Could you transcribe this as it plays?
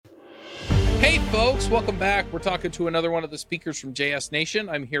folks. Welcome back. We're talking to another one of the speakers from JS Nation.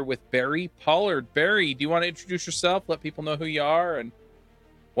 I'm here with Barry Pollard. Barry, do you want to introduce yourself? Let people know who you are and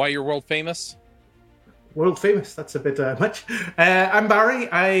why you're world famous. World famous, that's a bit much. I'm Barry.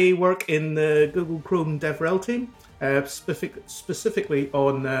 I work in the Google Chrome DevRel team, specifically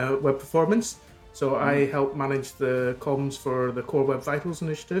on web performance. So I help manage the comms for the Core Web Vitals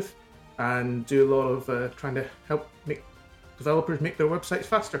initiative and do a lot of trying to help make developers make their websites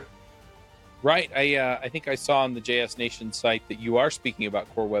faster. Right. I think I saw on the JS Nation site that you are speaking about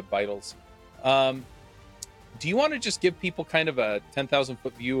Core Web Vitals. Do you want to just give people kind of a 10,000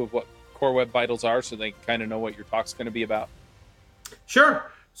 foot view of what Core Web Vitals are so they kind of know what your talk's going to be about? Sure.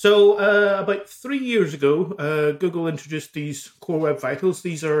 So about 3 years ago, Google introduced these Core Web Vitals.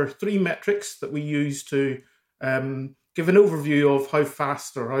 These are 3 metrics that we use to give an overview of how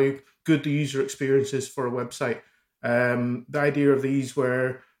fast or how good the user experience is for a website. The idea of these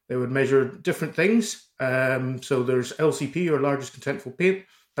were they would measure different things. So there's LCP, or largest contentful paint.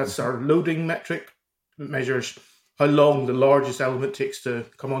 That's our loading metric. It measures how long the largest element takes to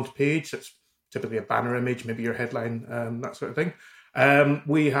come onto page. That's typically a banner image, maybe your headline, that sort of thing.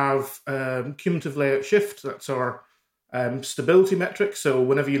 We have cumulative layout shift. That's our stability metric. So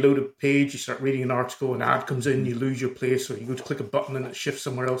whenever you load a page, you start reading an article, an ad comes in, you lose your place, or you go to click a button and it shifts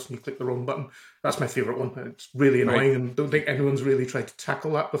somewhere else and you click the wrong button. That's my favorite one. It's really annoying, and don't think anyone's really tried to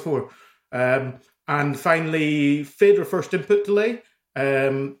tackle that before. And finally, FID, or first input delay.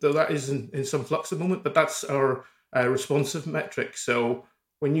 Though that is in some flux at the moment, but that's our responsive metric. So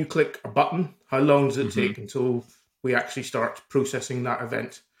when you click a button, how long does it take until we actually start processing that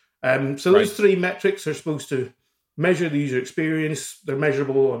event? So those 3 metrics are supposed to measure the user experience. They're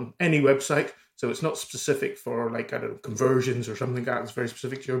measurable on any website, so it's not specific for, like, I don't know, conversions or something like that. It's very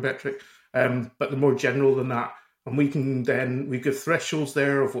specific to your metric, but they're more general than that. And we give thresholds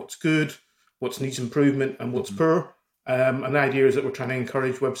there of what's good, what needs improvement, and what's poor. And the idea is that we're trying to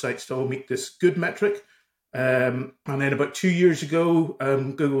encourage websites to all meet this good metric. And then about 2 years ago,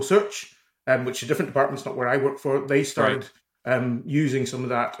 Google Search, which is a different department, it's not where I work for, they started using some of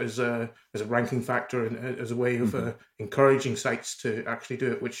that as a ranking factor and as a way of encouraging sites to actually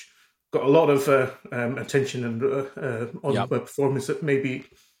do it, which got a lot of attention and on web performance that maybe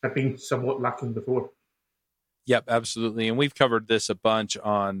had been somewhat lacking before. Yep, absolutely. And we've covered this a bunch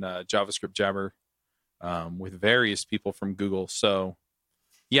on JavaScript Jabber with various people from Google. So,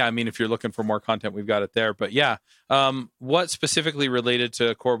 yeah, I mean, if you're looking for more content, we've got it there. But yeah, what specifically related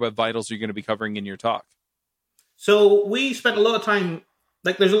to Core Web Vitals are you going to be covering in your talk? So we spent a lot of time,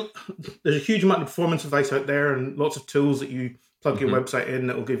 like there's a huge amount of performance advice out there and lots of tools that you plug your website in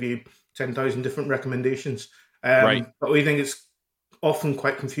that will give you 10,000 different recommendations. But we think it's often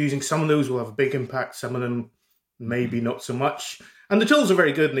quite confusing. Some of those will have a big impact. Some of them maybe not so much. And the tools are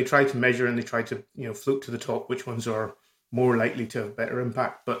very good and they try to measure and they try to, float to the top which ones are more likely to have better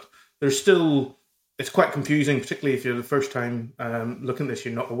impact. But there's still, it's quite confusing, particularly if you're the first time looking at this,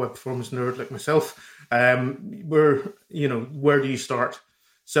 you're not a web performance nerd like myself. Where do you start?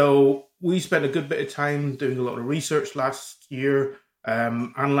 So we spent a good bit of time doing a lot of research last year,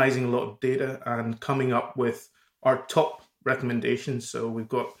 analyzing a lot of data and coming up with our top recommendations. So we've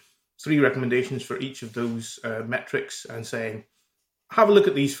got 3 recommendations for each of those metrics and saying, have a look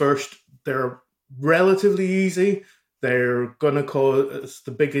at these first. They're relatively easy. They're going to cause the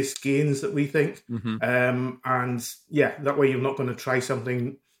biggest gains that we think. And yeah, that way you're not going to try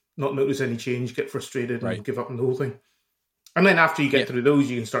something, not notice any change, get frustrated and give up on the whole thing. And then after you get through those,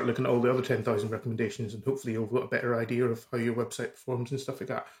 you can start looking at all the other 10,000 recommendations and hopefully you'll get a better idea of how your website performs and stuff like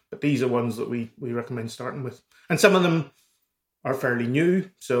that. But these are ones that we recommend starting with. And some of them are fairly new.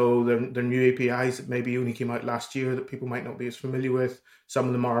 So they're new APIs that maybe only came out last year that people might not be as familiar with. Some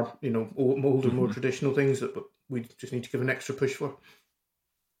of them are, older, more traditional things that we just need to give an extra push for.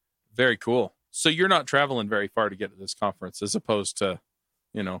 Very cool. So you're not traveling very far to get to this conference as opposed to,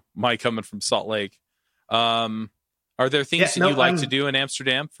 my coming from Salt Lake. Are there things that you like to do in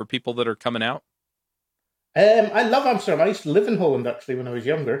Amsterdam for people that are coming out? I love Amsterdam. I used to live in Holland, actually, when I was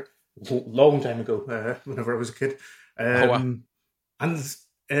younger. A long time ago, whenever I was a kid. And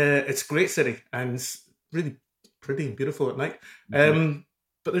it's a great city and it's really pretty and beautiful at night.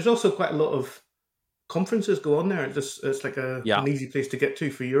 But there's also quite a lot of conferences go on there. It's like an easy place to get to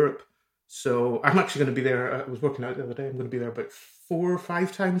for Europe. So I'm actually going to be there. I was working out the other day. I'm going to be there about 4 or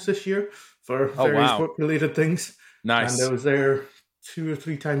 5 times this year for various work-related things. Nice. And I was there 2 or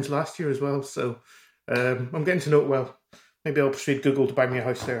 3 times last year as well. So I'm getting to know it well. Maybe I'll persuade Google to buy me a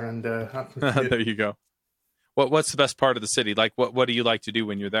house there. And there you go. What's the best part of the city? Like, what do you like to do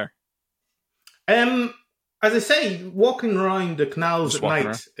when you're there? As I say, walking around the canals at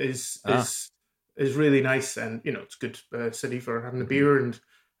night is is really nice, and it's a good city for having a beer and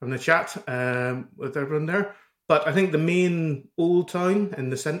having a chat with everyone there. But I think the main old town in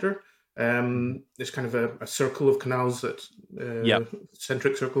the centre, there's kind of a circle of canals that Yep.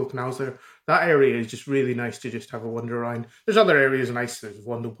 centric circle of canals there. That area is just really nice to just have a wander around. There's other areas nice. There's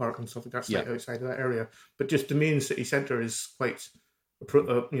Wando Park and stuff like that, Yep. slightly outside of that area. But just the main city centre is quite,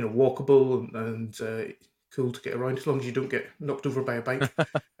 walkable and cool to get around as long as you don't get knocked over by a bike.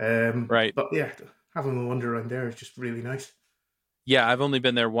 Right. But yeah, having a wander around there is just really nice. Yeah, I've only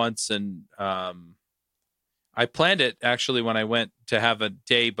been there once, and I planned it actually when I went to have a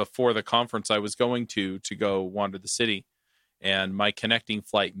day before the conference I was going to go wander the city, and my connecting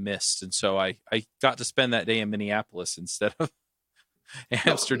flight missed, and so I got to spend that day in Minneapolis instead of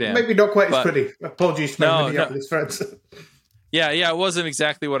Amsterdam. Maybe not quite as But pretty. Apologies to my no, Minneapolis friends. yeah, it wasn't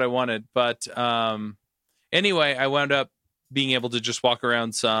exactly what I wanted, but anyway, I wound up being able to just walk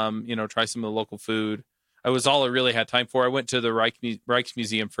around some, try some of the local food. I was all I really had time for. I went to the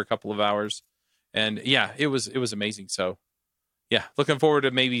Rijksmuseum for a couple of hours, and yeah, it was amazing. So yeah, looking forward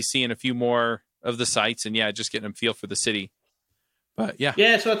to maybe seeing a few more of the sites, and yeah, just getting a feel for the city. But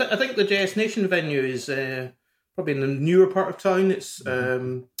yeah, So I think the JS Nation venue is probably in the newer part of town. It's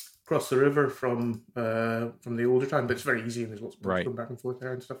across the river from the older town, but it's very easy and there's lots of people going back and forth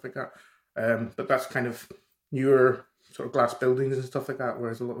there and stuff like that. But that's kind of newer sort of glass buildings and stuff like that,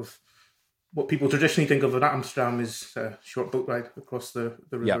 whereas a lot of what people traditionally think of Amsterdam is a short boat ride across the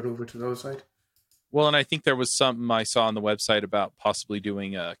river over to the other side. Well, and I think there was something I saw on the website about possibly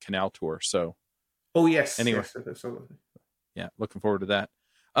doing a canal tour. So, yes. Anyway, yes, absolutely. Yeah, looking forward to that.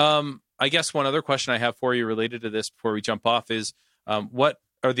 I guess one other question I have for you related to this before we jump off is, what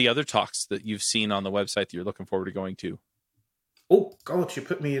are the other talks that you've seen on the website that you're looking forward to going to? Oh God, you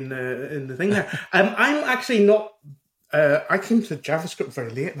put me in the thing there. I'm actually not. I came to JavaScript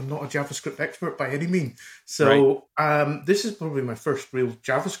very late, and I'm not a JavaScript expert by any means. So this is probably my first real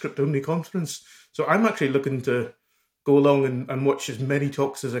JavaScript only conference. So I'm actually looking to go along and watch as many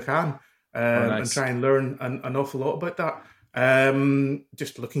talks as I can and try and learn an awful lot about that.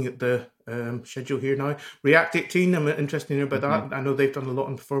 Just looking at the schedule here now. React 18, I'm interested in hear about that. I know they've done a lot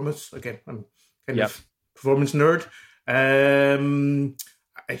on performance. Again, I'm kind of performance nerd.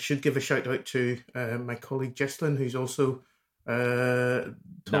 I should give a shout out to my colleague Jesslyn, who's also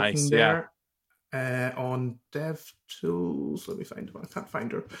talking there on DevTools. Let me find her. I can't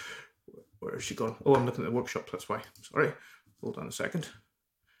find her. Where has she gone? Oh, I'm looking at the workshop. That's why. Sorry. Hold on a second.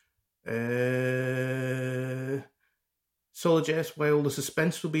 Solid.js, while the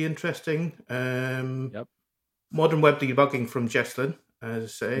suspense will be interesting. Modern web debugging from Jesslyn, as I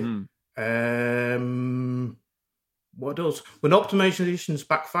say. What else? When optimizations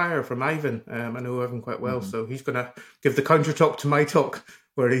backfire from Ivan. I know Ivan quite well, so he's going to give the counter talk to my talk,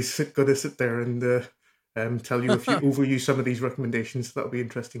 where he's going to sit there and tell you if you overuse some of these recommendations. That'll be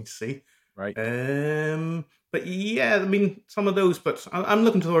interesting to see. Right. But yeah, I mean, some of those, but I'm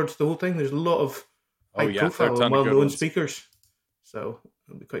looking towards the whole thing. There's a lot of high profile and well-known speakers. So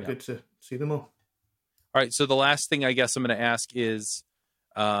it'll be quite good to see them all. All right. So the last thing I guess I'm going to ask is,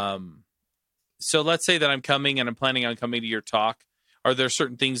 so let's say that I'm coming and I'm planning on coming to your talk. Are there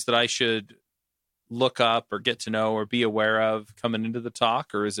certain things that I should look up or get to know or be aware of coming into the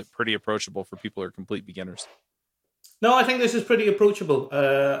talk, or is it pretty approachable for people who are complete beginners? No, I think this is pretty approachable.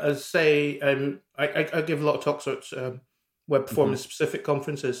 As say, I give a lot of talks at web performance specific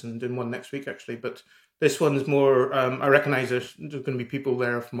conferences, and doing one next week actually. But this one's more. I recognise there's going to be people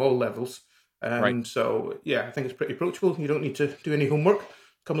there from all levels, so yeah, I think it's pretty approachable. You don't need to do any homework.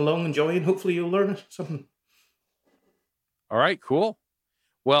 Come along, enjoy, and hopefully you'll learn something. All right, cool.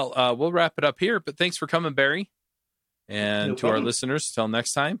 Well, we'll wrap it up here. But thanks for coming, Barry, and to our listeners. Till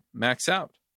next time, Max out.